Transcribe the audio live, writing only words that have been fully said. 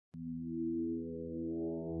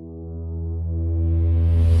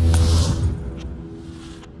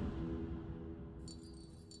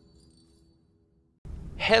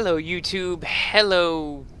Hello YouTube,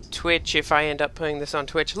 hello Twitch if I end up putting this on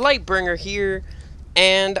Twitch. Lytbringr here,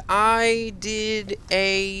 and I did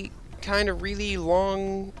a kind of really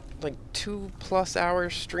long, like 2+ hour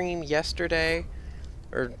stream yesterday,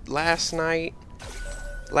 or last night,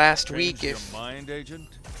 last week if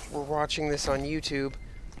we're watching this on YouTube,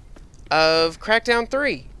 of Crackdown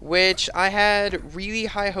 3, which I had really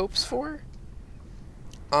high hopes for.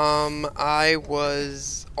 I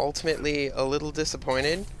was ultimately a little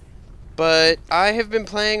disappointed, but I have been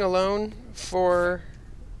playing alone for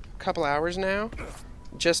a couple hours now,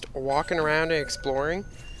 just walking around and exploring.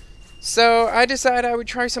 So I decided I would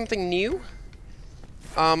try something new.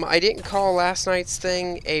 I didn't call last night's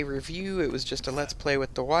thing a review, it was just a let's play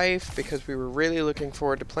with the wife, because we were really looking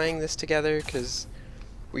forward to playing this together, because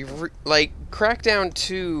like, Crackdown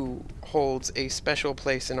 2 holds a special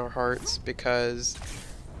place in our hearts, because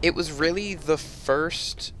it was really the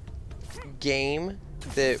first game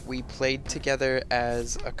that we played together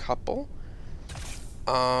as a couple.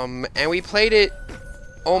 And we played it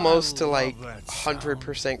almost to like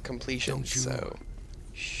 100% completion, so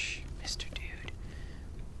shh, Mr.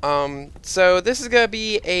 Dude. So this is gonna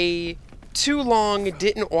be a too long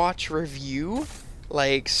didn't watch review,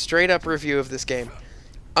 like straight up review of this game.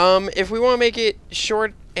 If we want to make it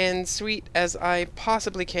short and sweet as I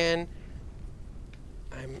possibly can,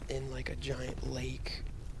 I'm in like a giant lake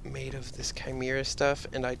made of this chimera stuff,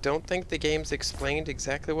 and I don't think the game's explained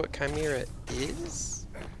exactly what chimera is.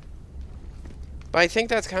 But I think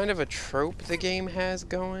that's kind of a trope the game has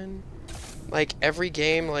going. Like, every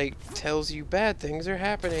game, like, tells you bad things are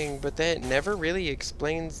happening, but then it never really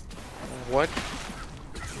explains what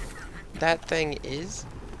that thing is.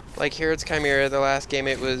 Like, here it's chimera, the last game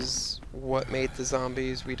it was what made the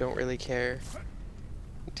zombies, we don't really care.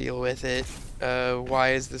 Deal with it.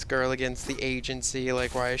 Why is this girl against the agency?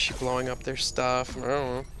 Like, why is she blowing up their stuff? I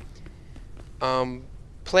don't know.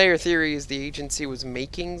 Player theory is the agency was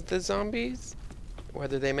making the zombies,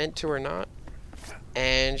 whether they meant to or not,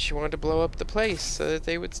 and she wanted to blow up the place so that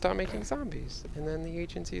they would stop making zombies. And then the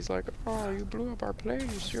agency's like, oh, you blew up our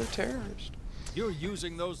place, you're a terrorist. You're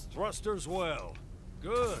using those thrusters well.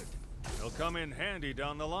 Good. They'll come in handy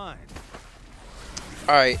down the line.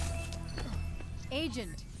 Alright.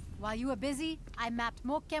 Agent, while you were busy, I mapped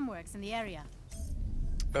more chemworks in the area.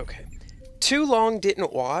 Okay. Too long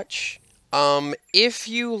didn't watch. If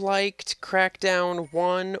you liked Crackdown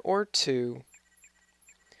 1 or 2,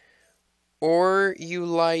 or you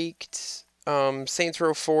liked Saints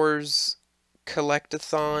Row 4's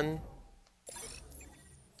Collectathon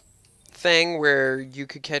thing where you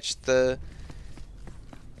could catch the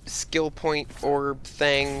skill point orb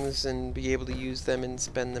things and be able to use them and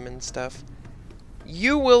spend them and stuff,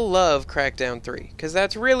 you will love Crackdown 3, because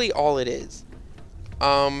that's really all it is.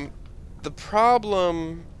 The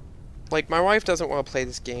problem, like, my wife doesn't want to play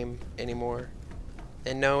this game anymore,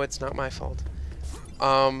 and no, it's not my fault.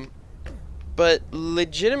 But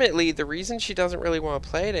legitimately, the reason she doesn't really want to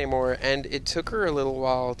play it anymore, and it took her a little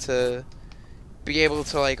while to be able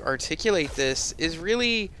to, like, articulate this, is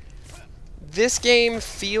really, this game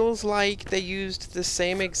feels like they used the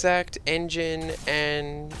same exact engine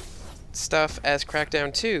and stuff as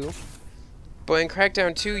Crackdown 2, but in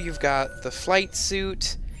Crackdown 2 you've got the flight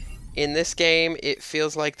suit. In this game it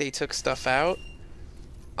feels like they took stuff out.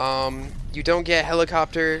 You don't get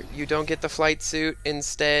helicopter, you don't get the flight suit,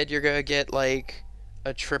 instead you're gonna get like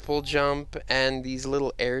a triple jump and these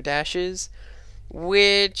little air dashes,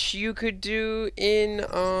 which you could do in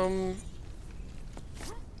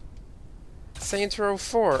Saints Row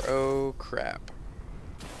 4. Oh crap,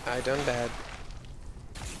 I done bad.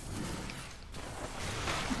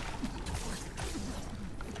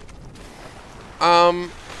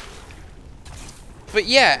 But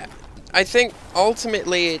yeah, I think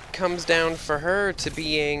ultimately it comes down for her to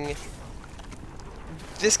being,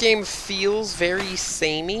 this game feels very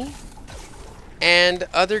samey, and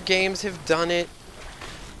other games have done it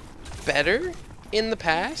better in the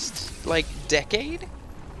past, like, decade.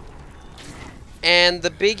 And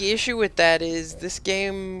the big issue with that is this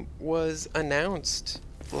game was announced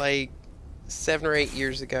like 7 or 8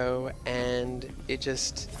 years ago, and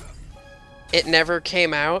it never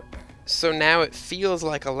came out. So now it feels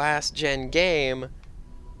like a last-gen game.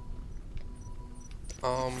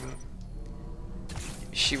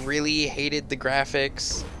 She really hated the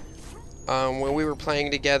graphics. When we were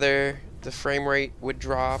playing together, the frame rate would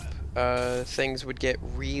drop. Things would get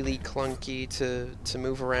really clunky to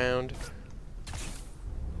move around.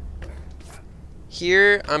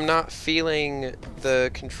 Here, I'm not feeling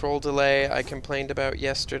the control delay I complained about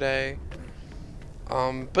yesterday.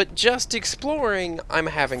 But just exploring, I'm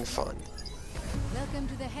having fun. Welcome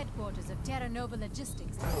to the headquarters of Terra Nova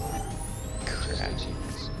Logistics. Crap.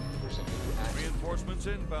 Reinforcements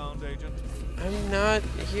inbound, Agent. I'm not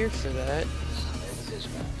here for that. There's the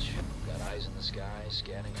dispatch. Got eyes in the sky,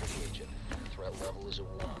 scanning for the agent. Threat level is a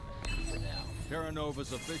 1 for now. Terra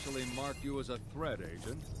Nova's officially marked you as a threat,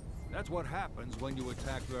 Agent. That's what happens when you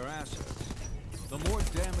attack their assets. The more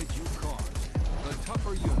damage you cause, the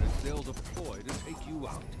tougher units they'll deploy to take you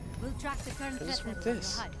out. We'll track the current What is threat with level on your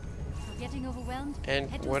this? HUD. If you're getting overwhelmed, And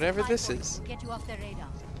head to a whatever supply this point. is. We'll get you off their radar.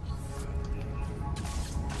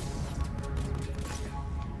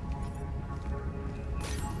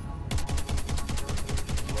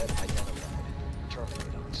 Threat identified.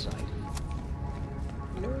 Terminate on site.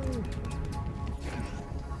 No.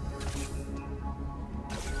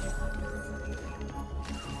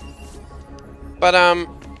 But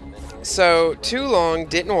so too long,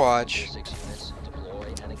 didn't watch. 6 units, deploy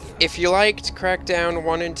and engage. If you liked Crackdown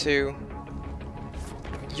 1 and 2,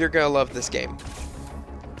 you're gonna love this game.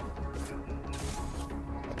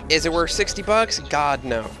 Is it worth 60 bucks? God,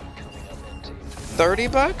 no. 30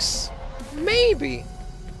 bucks? Maybe.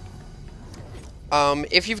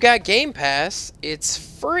 If you've got Game Pass, it's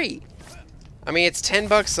free. I mean, it's 10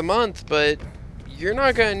 bucks a month, but you're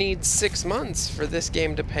not gonna need 6 months for this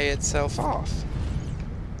game to pay itself off.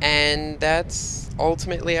 And that's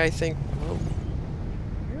ultimately, I think... Whoa.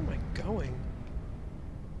 Where am I going?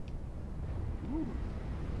 Ooh.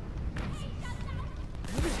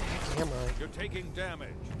 Where the heck am I? You're taking damage.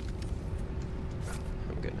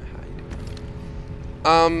 I'm gonna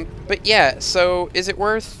hide. But yeah, so is it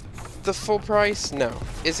worth the full price? No.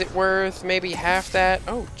 Is it worth maybe half that?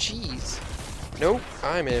 Oh, jeez. Nope,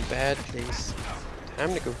 I'm in a bad place.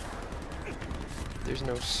 Time to go. There's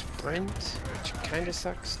no sprint, which kind of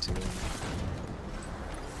sucks to me.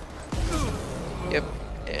 Yep,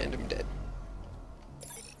 and I'm dead.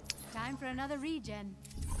 Time for another regen.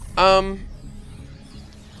 But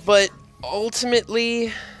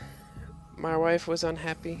ultimately, my wife was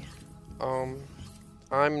unhappy. I'm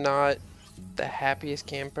not the happiest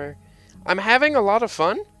camper. I'm having a lot of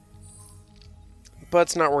fun, but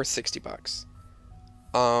it's not worth 60 bucks.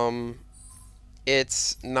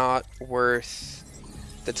 It's not worth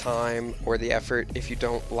the time or the effort if you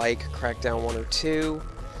don't like Crackdown 1 or 2.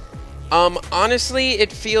 Honestly,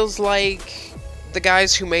 it feels like the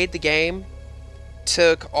guys who made the game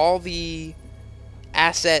took all the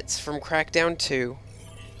assets from Crackdown 2,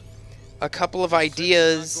 a couple of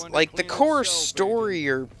ideas, like the core story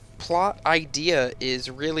or plot idea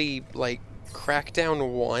is really like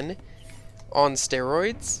Crackdown 1 on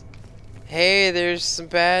steroids. Hey, there's some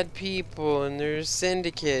bad people and there's a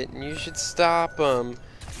syndicate and you should stop them.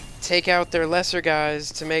 Take out their lesser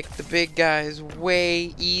guys to make the big guys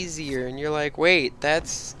way easier. And you're like, wait,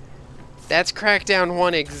 that's Crackdown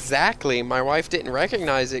 1 exactly. My wife didn't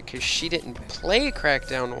recognize it because she didn't play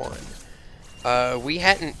Crackdown 1. We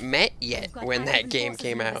hadn't met yet when that game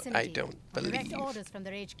came out, I don't believe. Direct orders from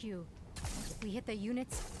their HQ. If we hit their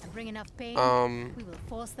units and bring enough pain, we will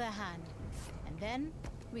force their hand. And then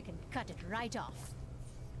we can cut it right off.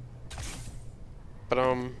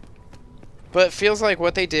 But it feels like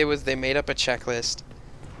what they did was they made up a checklist.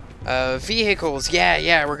 Vehicles,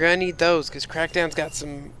 yeah, we're gonna need those because Crackdown's got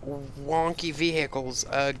some wonky vehicles.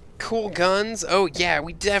 Cool guns, oh yeah,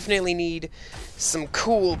 we definitely need some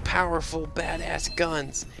cool, powerful, badass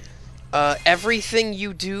guns. Everything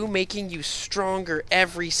you do making you stronger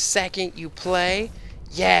every second you play.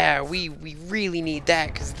 Yeah, we really need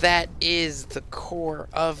that because that is the core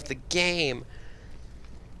of the game.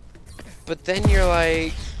 But then you're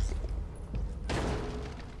like,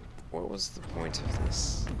 what was the point of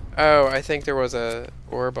this? Oh, I think there was a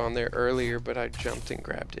orb on there earlier, but I jumped and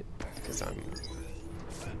grabbed it because I'm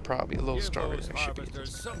probably a little stronger than I should be.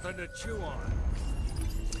 There's something to chew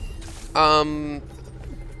on.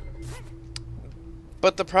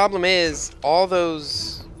 But the problem is all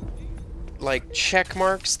those like check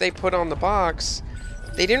marks they put on the box,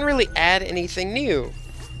 they didn't really add anything new.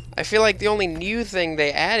 I feel like the only new thing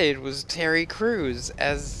they added was Terry Crews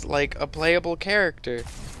as like a playable character.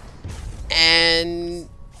 And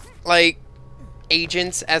like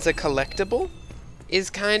agents as a collectible is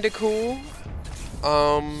kind of cool.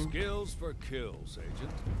 Skills for kills,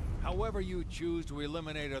 Agent. However you choose to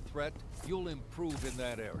eliminate a threat, you'll improve in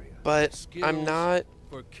that area. But Skills I'm not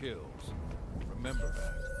for kills. Remember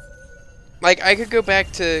that. like I could go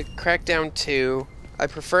back to Crackdown 2. I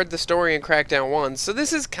preferred the story in Crackdown 1, so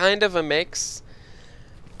this is kind of a mix.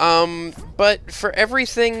 But for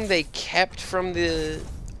everything they kept from the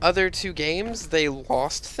other two games, they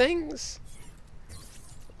lost things.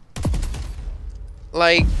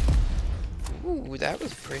 Like, ooh, that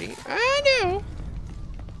was pretty. I know.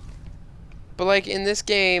 But like in this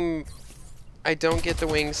game, I don't get the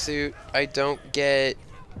wingsuit. I don't get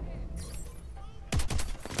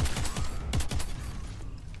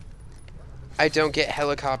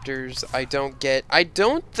helicopters. I don't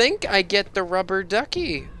think I get the rubber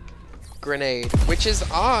ducky grenade, which is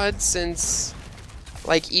odd since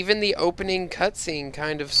like even the opening cutscene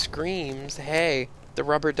kind of screams, hey, the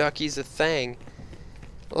rubber ducky's a thing.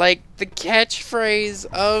 Like the catchphrase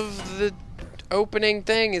of the opening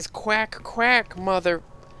thing is quack quack mother,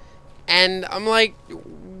 and I'm like,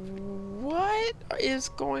 what is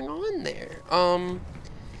going on there?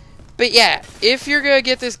 But yeah, if you're gonna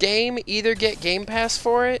get this game, either get Game Pass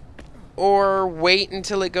for it or wait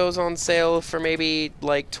until it goes on sale for maybe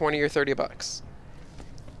like 20 or 30 bucks.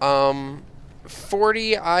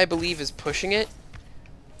 40 I believe is pushing it.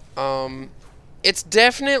 It's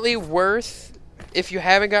definitely worth, if you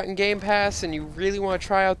haven't gotten Game Pass and you really want to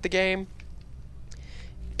try out the game.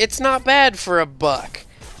 It's not bad for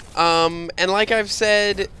 $1. And like I've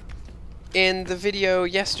said in the video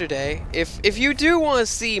yesterday, if you do want to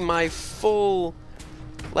see my full,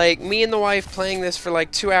 like me and the wife playing this for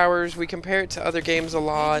like 2 hours, we compare it to other games a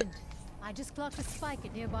lot. Agent, I just clocked a spike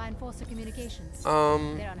at nearby Enforcer Communications. They're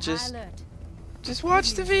on high alert. Just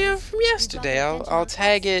watch the video from yesterday. I'll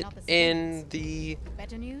tag it in the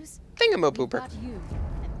Better news? thingamaboober.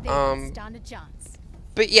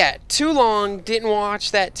 But yeah, too long, didn't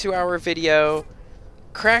watch that 2-hour video.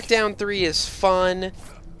 Crackdown 3 is fun,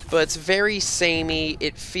 but it's very samey.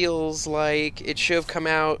 It feels like it should have come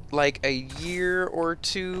out like a year or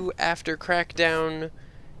two after Crackdown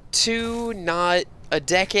 2, not a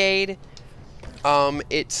decade.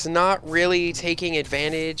 It's not really taking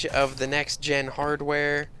advantage of the next gen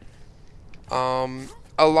hardware. A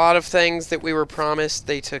lot of things that we were promised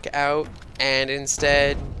they took out and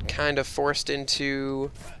instead kind of forced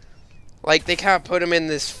into, like they kind of put them in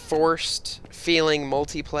this forced feeling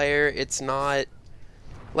multiplayer. It's not,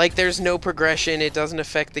 like there's no progression, it doesn't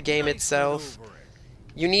affect the game itself.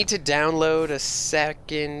 You need to download a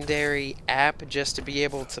secondary app just to be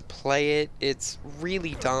able to play it. It's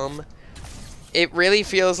really dumb. It really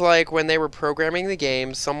feels like when they were programming the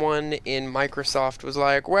game, someone in Microsoft was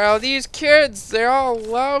like, well, these kids, they all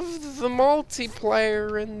love the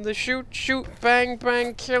multiplayer and the shoot, shoot, bang,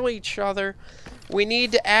 bang, kill each other. We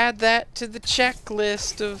need to add that to the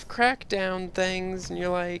checklist of Crackdown things. And you're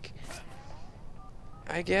like,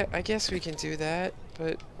 I guess we can do that,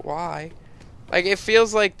 but why? Like, it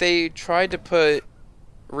feels like they tried to put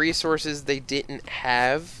resources they didn't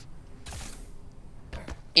have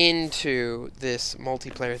into this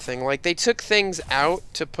multiplayer thing. Like, they took things out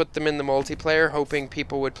to put them in the multiplayer, hoping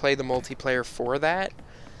people would play the multiplayer for that.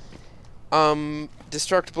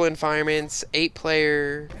 Destructible environments,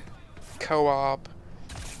 8-player co-op.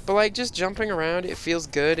 But, like, just jumping around, it feels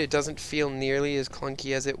good. It doesn't feel nearly as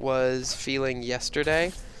clunky as it was feeling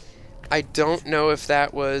yesterday. I don't know if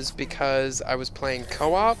that was because I was playing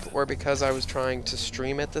co-op or because I was trying to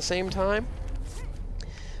stream at the same time.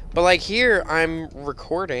 But like here, I'm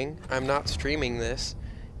recording, I'm not streaming this,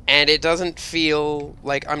 and it doesn't feel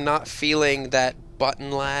like I'm not feeling that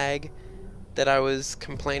button lag that I was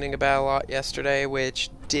complaining about a lot yesterday, which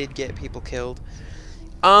did get people killed.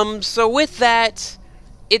 So with that,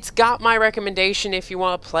 it's got my recommendation if you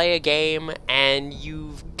want to play a game and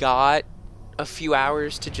you've got a few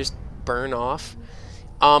hours to just burn off.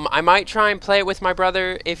 I might try and play it with my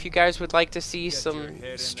brother if you guys would like to see some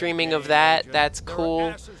streaming of that. That's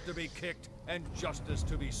cool.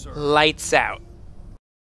 Lights out.